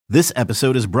This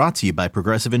episode is brought to you by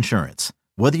Progressive Insurance.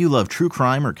 Whether you love true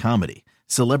crime or comedy,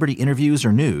 celebrity interviews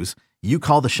or news, you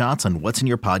call the shots on what's in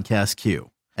your podcast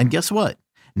queue. And guess what?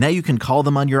 Now you can call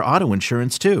them on your auto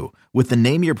insurance too with the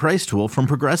Name Your Price tool from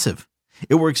Progressive.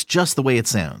 It works just the way it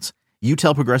sounds. You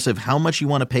tell Progressive how much you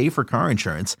want to pay for car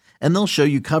insurance, and they'll show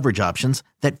you coverage options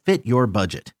that fit your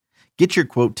budget. Get your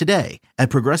quote today at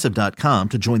Progressive.com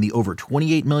to join the over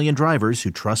 28 million drivers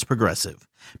who trust Progressive.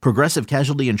 Progressive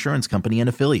Casualty Insurance Company and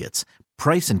Affiliates.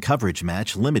 Price and coverage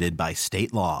match limited by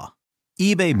state law.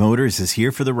 eBay Motors is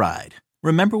here for the ride.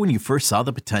 Remember when you first saw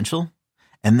the potential?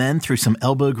 And then through some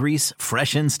elbow grease,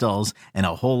 fresh installs, and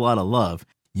a whole lot of love,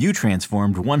 you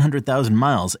transformed 100,000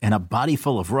 miles and a body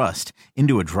full of rust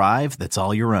into a drive that's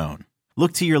all your own.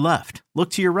 Look to your left.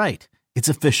 Look to your right. It's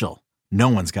official. No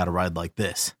one's got a ride like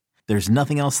this. There's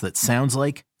nothing else that sounds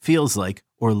like, feels like,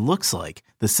 or looks like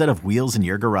the set of wheels in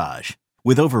your garage.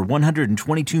 With over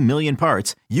 122 million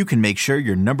parts, you can make sure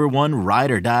your number one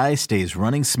ride or die stays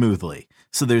running smoothly.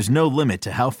 So there's no limit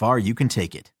to how far you can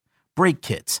take it. Brake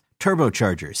kits,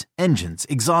 turbochargers, engines,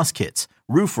 exhaust kits,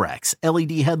 roof racks,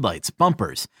 LED headlights,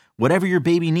 bumpers, whatever your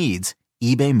baby needs,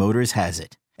 eBay Motors has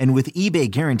it. And with eBay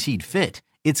Guaranteed Fit,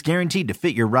 it's guaranteed to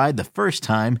fit your ride the first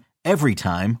time, every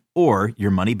time, or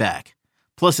your money back.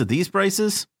 Plus, at these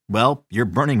prices, well, you're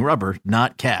burning rubber,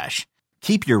 not cash.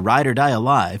 Keep your ride or die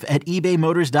alive at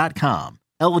ebaymotors.com.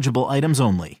 Eligible items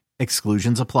only.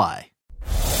 Exclusions apply.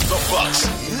 The Bucks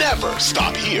never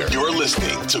stop here. You're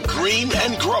listening to Green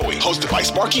and Growing, hosted by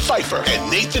Sparky Pfeiffer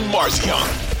and Nathan Marzion.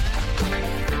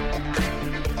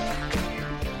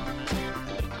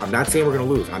 I'm not saying we're going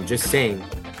to lose. I'm just saying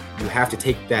you have to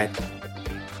take that.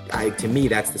 To me,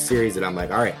 that's the series that I'm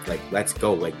like, all right, like, let's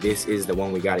go. Like, this is the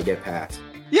one we got to get past.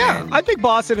 Yeah, I think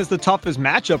Boston is the toughest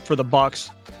matchup for the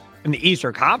Bucks in the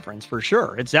Eastern Conference for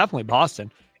sure. It's definitely Boston,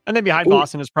 and then behind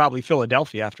Boston is probably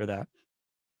Philadelphia after that,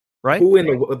 right?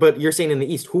 But you're saying in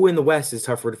the East, who in the West is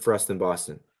tougher for us than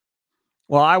Boston?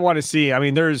 Well, I want to see. I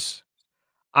mean,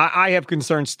 I have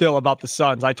concerns still about the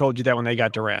Suns. I told you that when they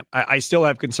got Durant. I still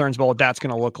have concerns about what that's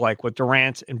going to look like with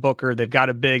Durant and Booker. They've got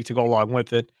a big to go along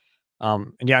with it.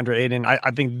 And DeAndre Ayton,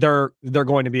 I think they're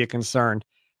going to be a concern.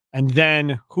 And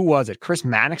then who was it? Chris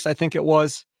Mannix, I think it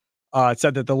was,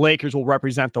 said that the Lakers will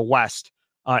represent the West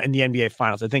in the NBA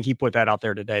Finals. I think he put that out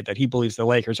there today, that he believes the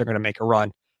Lakers are going to make a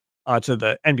run to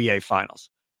the NBA Finals.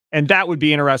 And that would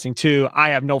be interesting too. I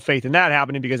have no faith in that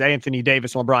happening because Anthony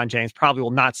Davis and LeBron James probably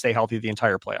will not stay healthy the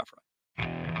entire playoff run.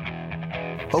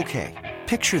 Okay,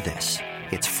 picture this.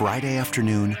 It's Friday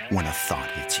afternoon when a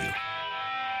thought hits you.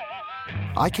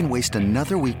 I can waste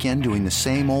another weekend doing the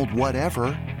same old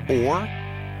whatever, or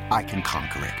I can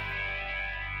conquer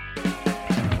it.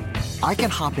 I can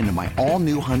hop into my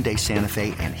all-new Hyundai Santa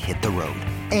Fe and hit the road.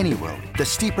 Any road. The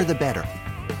steeper, the better.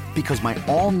 Because my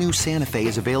all-new Santa Fe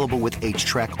is available with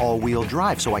H-Track all-wheel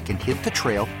drive, so I can hit the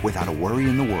trail without a worry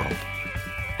in the world.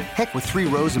 Heck, with 3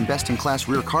 rows and best-in-class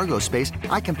rear cargo space,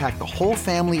 I can pack the whole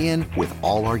family in with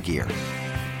all our gear.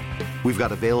 We've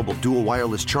got available dual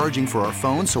wireless charging for our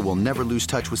phones, so we'll never lose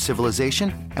touch with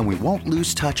civilization, and we won't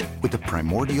lose touch with the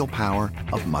primordial power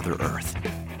of Mother Earth.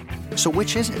 So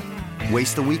which is it?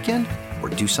 Waste the weekend or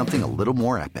do something a little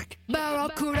more epic?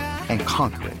 And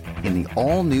conquer it in the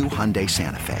all-new Hyundai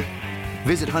Santa Fe.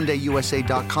 Visit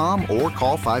HyundaiUSA.com or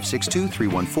call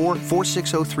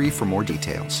 562-314-4603 for more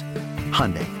details.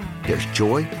 Hyundai, there's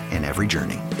joy in every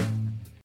journey.